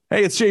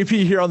Hey, it's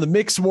JP here on the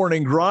Mix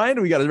Morning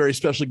Grind. We got a very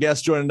special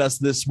guest joining us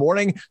this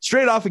morning.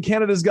 Straight off of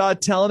Canada's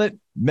Got Talent,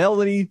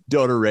 Melanie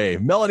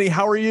Doteré. Melanie,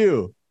 how are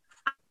you?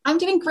 I'm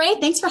doing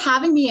great. Thanks for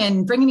having me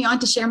and bringing me on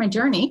to share my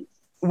journey.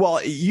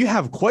 Well, you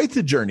have quite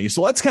the journey.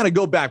 So let's kind of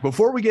go back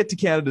before we get to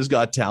Canada's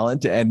Got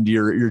Talent and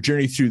your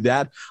journey through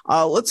that.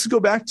 Let's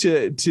go back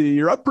to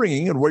your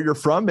upbringing and where you're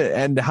from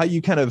and how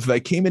you kind of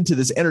came into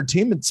this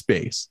entertainment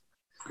space.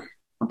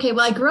 Okay,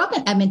 well, I grew up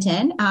in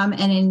Edmonton,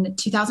 and in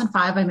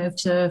 2005, I moved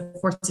to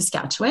Fort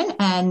Saskatchewan,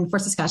 and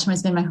Fort Saskatchewan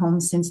has been my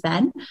home since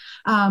then.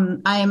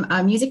 I'm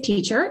a music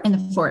teacher in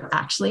the fort,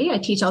 actually. I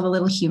teach all the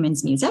little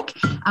humans music,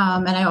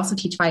 and I also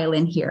teach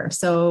violin here.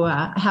 So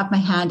I have my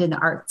hand in the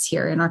arts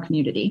here in our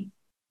community.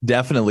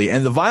 Definitely.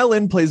 And the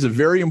violin plays a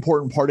very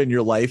important part in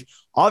your life,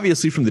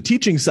 obviously from the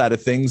teaching side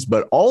of things,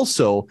 but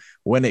also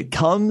when it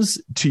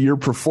comes to your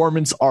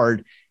performance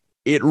art,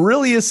 it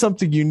really is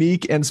something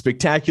unique and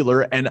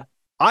spectacular. And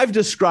I've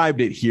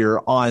described it here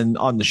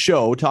on the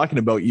show, talking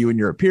about you and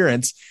your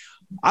appearance.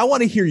 I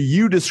want to hear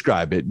you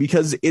describe it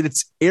because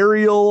it's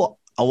aerial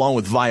along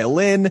with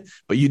violin,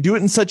 but you do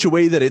it in such a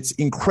way that it's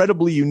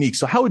incredibly unique.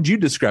 So how would you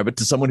describe it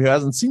to someone who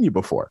hasn't seen you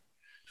before?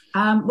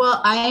 Well,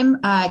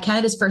 I'm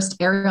Canada's first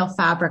aerial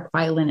fabric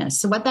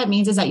violinist. So what that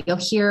means is that you'll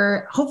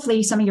hear,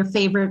 hopefully, some of your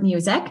favorite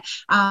music,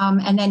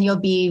 and then you'll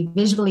be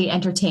visually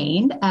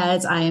entertained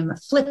as I'm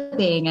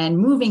flipping and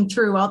moving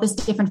through all this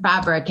different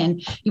fabric,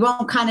 and you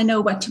won't kind of know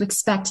what to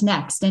expect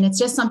next. And it's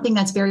just something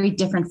that's very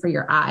different for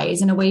your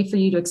eyes and a way for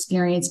you to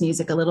experience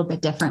music a little bit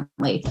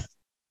differently.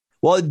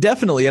 Well,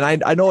 definitely.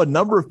 And I know a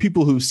number of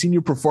people who've seen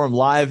you perform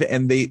live,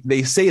 and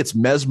they say it's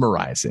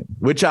mesmerizing,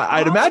 which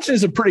I'd imagine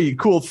is a pretty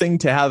cool thing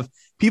to have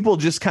people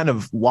just kind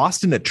of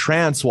lost in a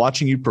trance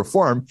watching you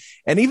perform.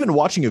 And even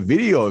watching a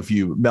video of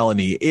you,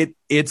 Melanie,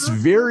 it's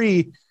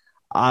very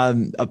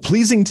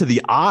pleasing to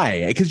the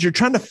eye because you're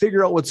trying to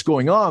figure out what's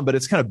going on, but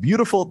it's kind of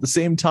beautiful at the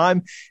same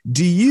time.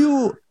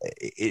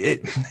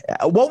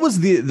 What was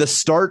the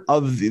start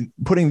of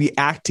putting the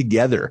act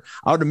together?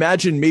 I would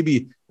imagine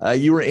maybe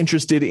you were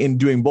interested in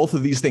doing both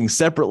of these things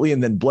separately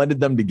and then blended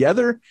them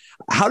together.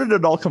 How did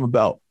it all come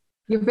about?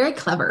 You're very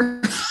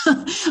clever.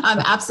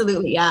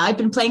 Absolutely. Yeah. I've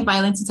been playing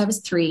violin since I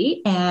was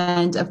 3.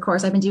 And of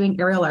course, I've been doing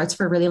aerial arts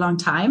for a really long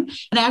time.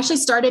 And I actually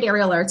started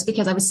aerial arts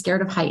because I was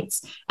scared of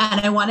heights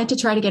and I wanted to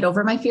try to get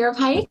over my fear of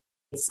heights.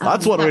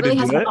 That's one way to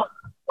do it.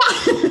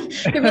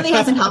 It really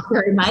hasn't helped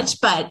very much,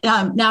 but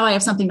now I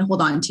have something to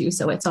hold on to,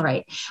 so it's all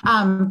right.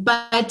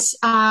 But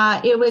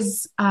it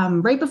was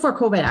right before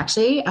COVID,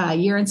 actually, a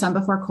year and some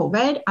before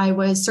COVID. I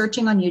was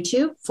searching on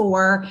YouTube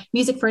for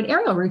music for an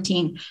aerial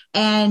routine,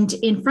 and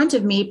in front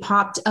of me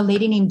popped a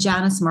lady named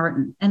Janice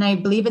Martin. And I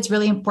believe it's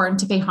really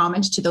important to pay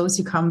homage to those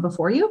who come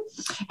before you.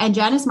 And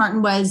Janice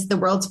Martin was the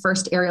world's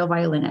first aerial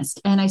violinist.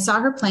 And I saw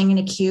her playing in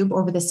a cube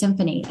over the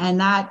symphony. And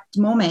that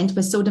moment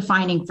was so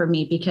defining for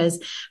me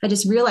because I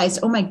just realized,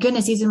 oh my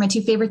goodness, these are my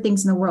 2 favorite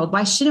things in the world.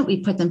 Why shouldn't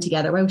we put them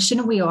together? Why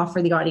shouldn't we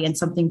offer the audience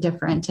something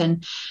different?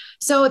 And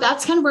so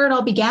that's kind of where it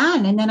all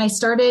began. And then I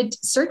started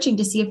searching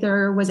to see if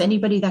there was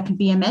anybody that could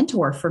be a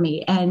mentor for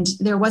me. And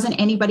there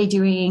wasn't anybody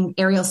doing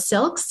aerial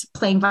silks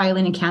playing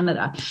violin in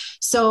Canada.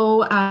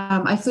 So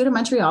I flew to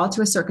Montreal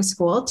to a circus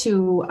school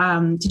to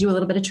do a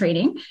little bit of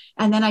training.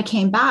 And then I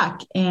came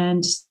back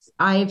and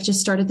I've just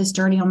started this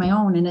journey on my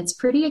own, and it's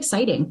pretty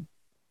exciting.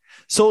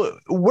 So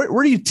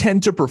where do you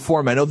tend to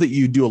perform? I know that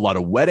you do a lot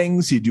of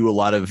weddings, you do a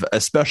lot of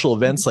special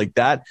events like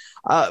that.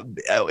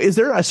 Is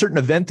there a certain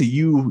event that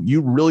you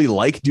really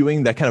like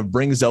doing that kind of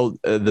brings out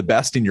the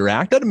best in your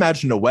act? I'd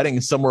imagine a wedding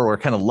is somewhere where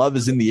kind of love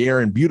is in the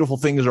air and beautiful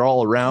things are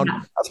all around.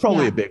 Yeah. That's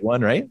probably a big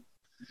one, right?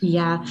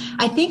 Yeah,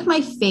 I think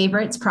my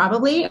favorites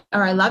probably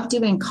are I love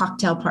doing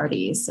cocktail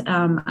parties.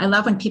 I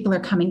love when people are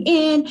coming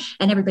in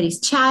and everybody's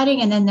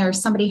chatting and then there's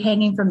somebody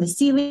hanging from the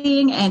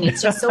ceiling and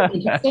it's just so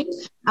interesting.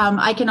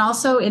 I can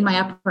also, in my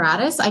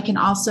apparatus, I can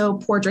also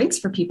pour drinks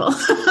for people.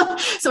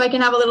 So I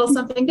can have a little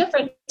something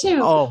different too.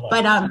 Oh,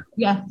 but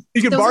yeah.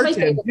 You can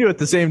bartend too at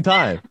the same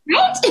time.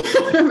 Right?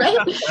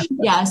 Right?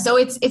 Yeah. So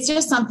it's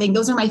just something.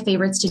 Those are my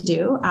favorites to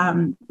do.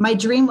 My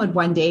dream would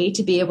one day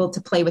to be able to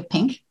play with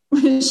Pink.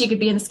 She could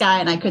be in the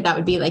sky and I could, that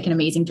would be like an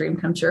amazing dream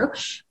come true.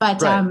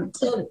 But right.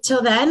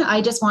 Till then,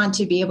 I just want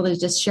to be able to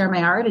just share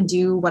my art and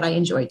do what I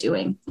enjoy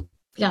doing.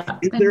 Yeah.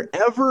 Is there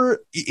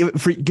ever,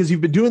 because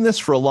you've been doing this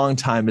for a long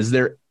time, is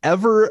there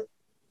ever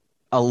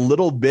a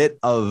little bit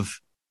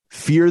of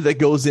fear that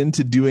goes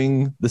into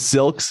doing the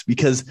silks?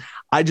 Because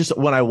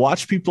when I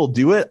watch people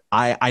do it,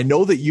 I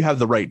know that you have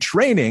the right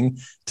training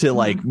to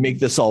like make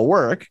this all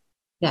work.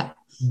 Yeah.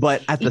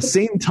 But at the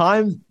same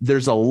time,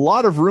 there's a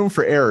lot of room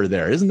for error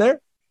there, isn't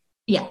there?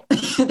 Yeah,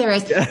 there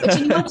is. But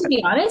you know what, to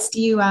be honest,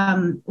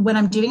 when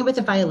I'm doing it with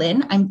the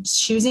violin, I'm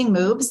choosing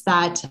moves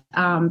that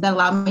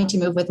allow me to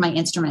move with my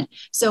instrument.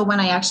 So when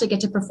I actually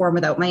get to perform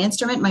without my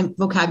instrument, my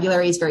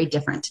vocabulary is very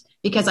different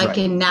because I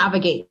can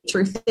navigate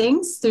through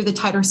things through the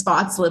tighter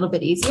spots a little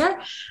bit easier.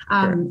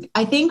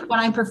 I think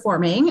when I'm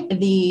performing,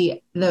 the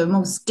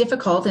most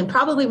difficult and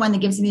probably one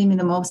that gives me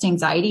the most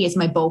anxiety is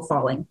my bow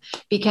falling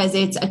because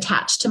it's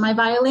attached to my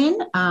violin,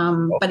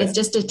 but it's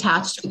just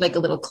attached like a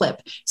little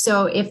clip.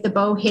 So if the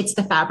bow hits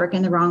the fabric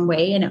in the wrong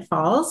way and it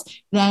falls,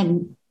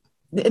 then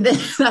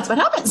that's what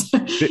happens.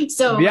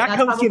 So that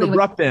comes to an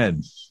abrupt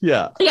end.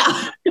 Yeah.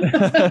 Yeah.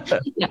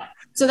 Yeah.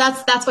 So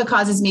that's what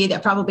causes me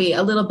that probably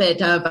a little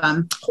bit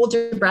of hold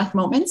your breath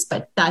moments,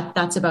 but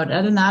that's about it.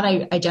 Other than that,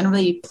 I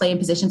generally play in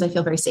positions I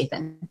feel very safe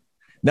in.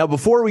 Now,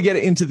 before we get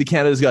into the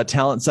Canada's Got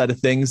Talent side of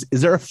things,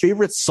 is there a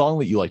favorite song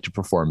that you like to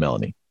perform,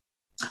 Melanie?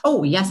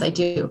 Oh, yes, I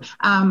do.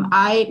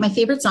 My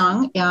favorite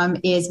song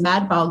is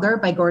Mad Bulgar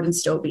by Gordon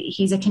Stobie.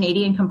 He's a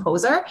Canadian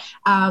composer,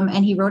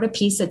 and he wrote a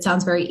piece that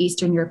sounds very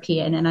Eastern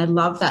European. And I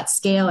love that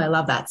scale. I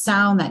love that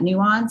sound, that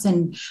nuance.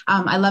 And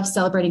I love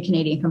celebrating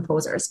Canadian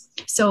composers.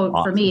 So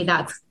for me,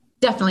 that's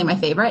definitely my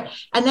favorite.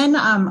 And then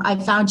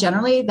I've found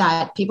generally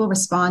that people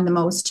respond the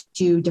most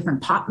to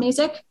different pop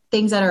music,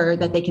 things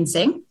that they can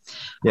sing.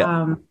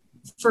 Yeah.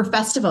 For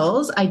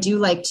festivals, I do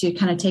like to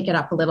kind of take it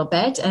up a little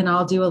bit, and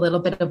I'll do a little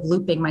bit of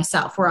looping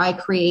myself where I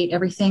create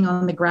everything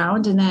on the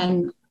ground and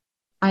then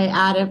I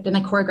add it and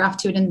I choreograph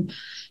to it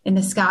in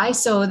the sky.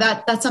 So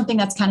that's something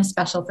that's kind of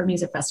special for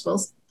music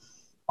festivals.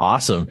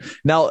 Awesome.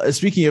 Now,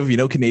 speaking of,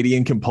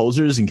 Canadian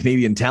composers and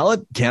Canadian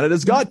talent,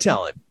 Canada's Got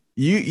Talent.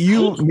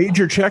 You made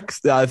your check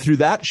through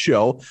that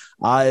show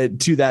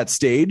to that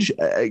stage.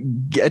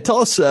 Tell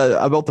us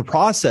about the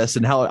process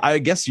and how, I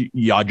guess, you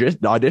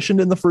auditioned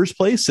in the first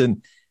place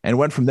and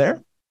went from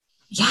there.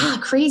 Yeah,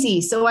 crazy.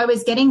 So I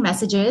was getting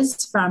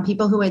messages from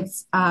people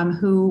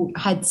who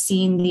had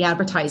seen the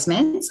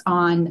advertisements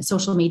on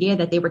social media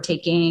that they were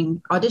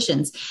taking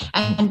auditions.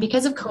 And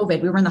because of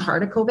COVID, we were in the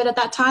heart of COVID at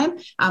that time.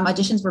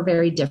 Auditions were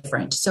very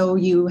different. So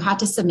you had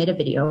to submit a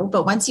video,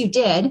 but once you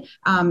did,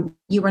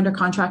 you were under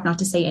contract not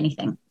to say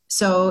anything.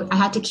 So I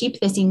had to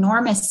keep this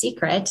enormous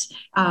secret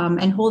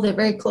and hold it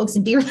very close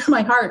and dear to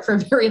my heart for a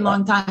very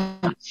long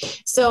time.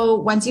 So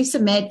once you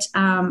submit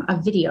a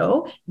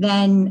video,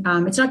 then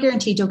it's not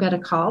guaranteed you'll get a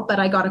call, but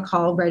I got a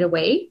call right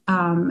away.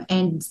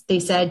 And they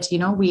said,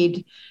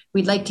 we'd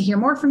like to hear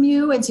more from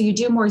you. And so you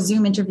do more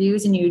Zoom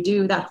interviews and you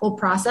do that whole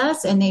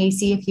process and they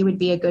see if you would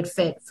be a good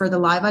fit for the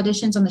live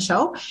auditions on the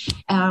show.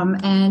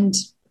 And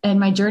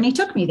my journey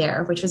took me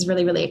there, which was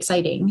really, really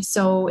exciting.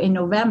 So in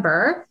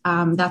November,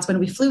 that's when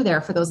we flew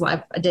there for those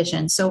live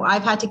auditions. So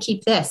I've had to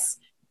keep this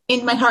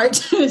in my heart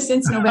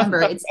since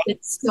November.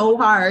 It's so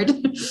hard.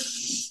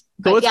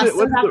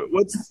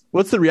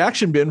 What's the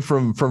reaction been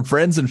from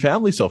friends and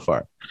family so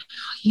far?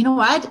 You know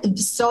what?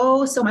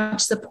 So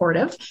much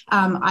supportive.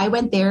 I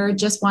went there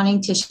just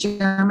wanting to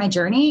share my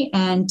journey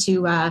and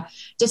to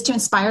just to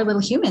inspire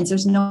little humans.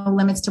 There's no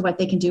limits to what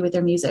they can do with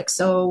their music.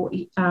 So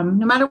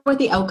no matter what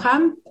the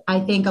outcome, I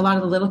think a lot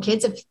of the little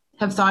kids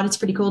have thought it's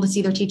pretty cool to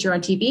see their teacher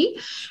on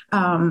TV.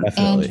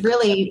 And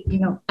really,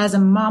 as a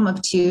mom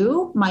of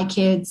two, my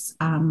kids,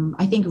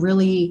 I think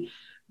really,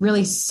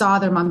 really saw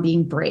their mom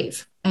being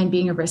brave and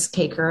being a risk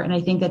taker. And I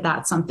think that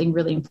that's something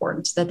really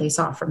important that they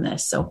saw from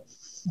this. So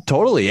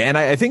totally. And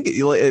I think,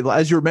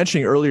 as you were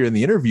mentioning earlier in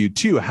the interview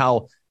too,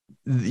 how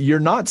you're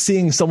not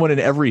seeing someone in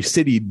every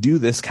city do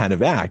this kind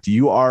of act.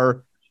 You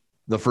are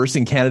the first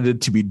in Canada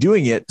to be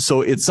doing it.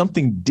 So it's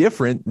something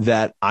different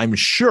that I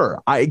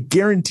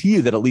guarantee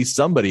you that at least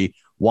somebody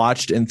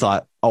watched and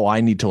thought, oh,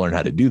 I need to learn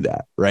how to do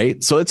that.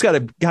 Right. So it's got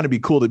to kind of be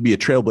cool to be a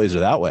trailblazer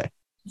that way.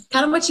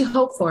 Kind of what you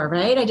hope for,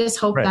 right? I just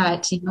hope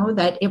that,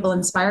 that it will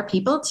inspire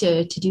people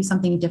to do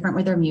something different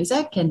with their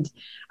music. And,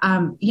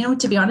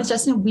 to be honest,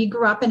 Justin, I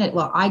grew up in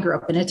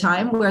a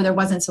time where there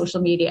wasn't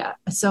social media.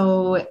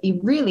 So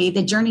really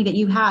the journey that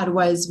you had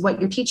was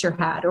what your teacher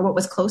had or what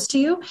was close to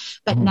you.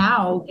 But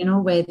now,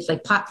 with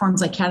like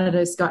platforms like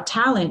Canada's Got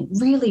Talent,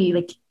 really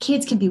like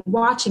kids can be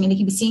watching and they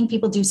can be seeing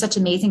people do such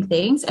amazing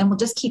things and we'll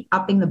just keep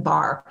upping the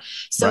bar.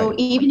 So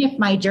even if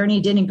my journey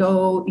didn't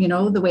go,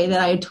 the way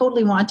that I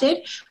totally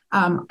wanted,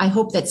 I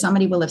hope that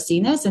somebody will have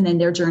seen this and then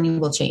their journey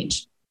will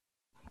change.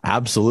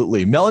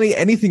 Absolutely. Melanie,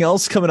 anything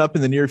else coming up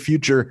in the near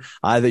future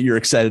that you're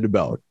excited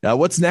about?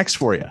 What's next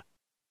for you?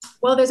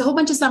 Well, there's a whole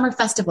bunch of summer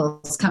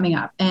festivals coming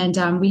up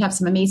and we have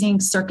some amazing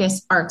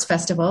circus arts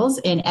festivals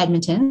in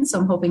Edmonton. So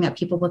I'm hoping that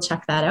people will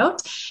check that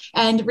out.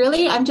 And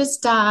really, I'm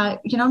just, I'm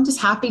just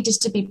happy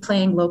just to be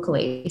playing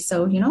locally.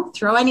 So,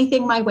 throw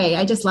anything my way.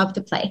 I just love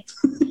to play.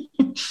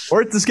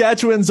 North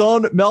Saskatchewan's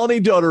own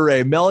Melanie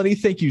Doteré. Melanie,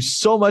 thank you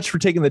so much for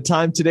taking the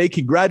time today.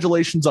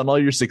 Congratulations on all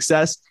your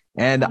success.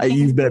 And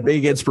you've been a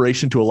big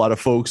inspiration to a lot of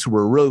folks who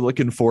are really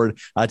looking forward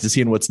to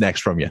seeing what's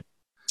next from you.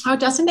 Oh,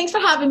 Justin, thanks for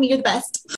having me. You're the best.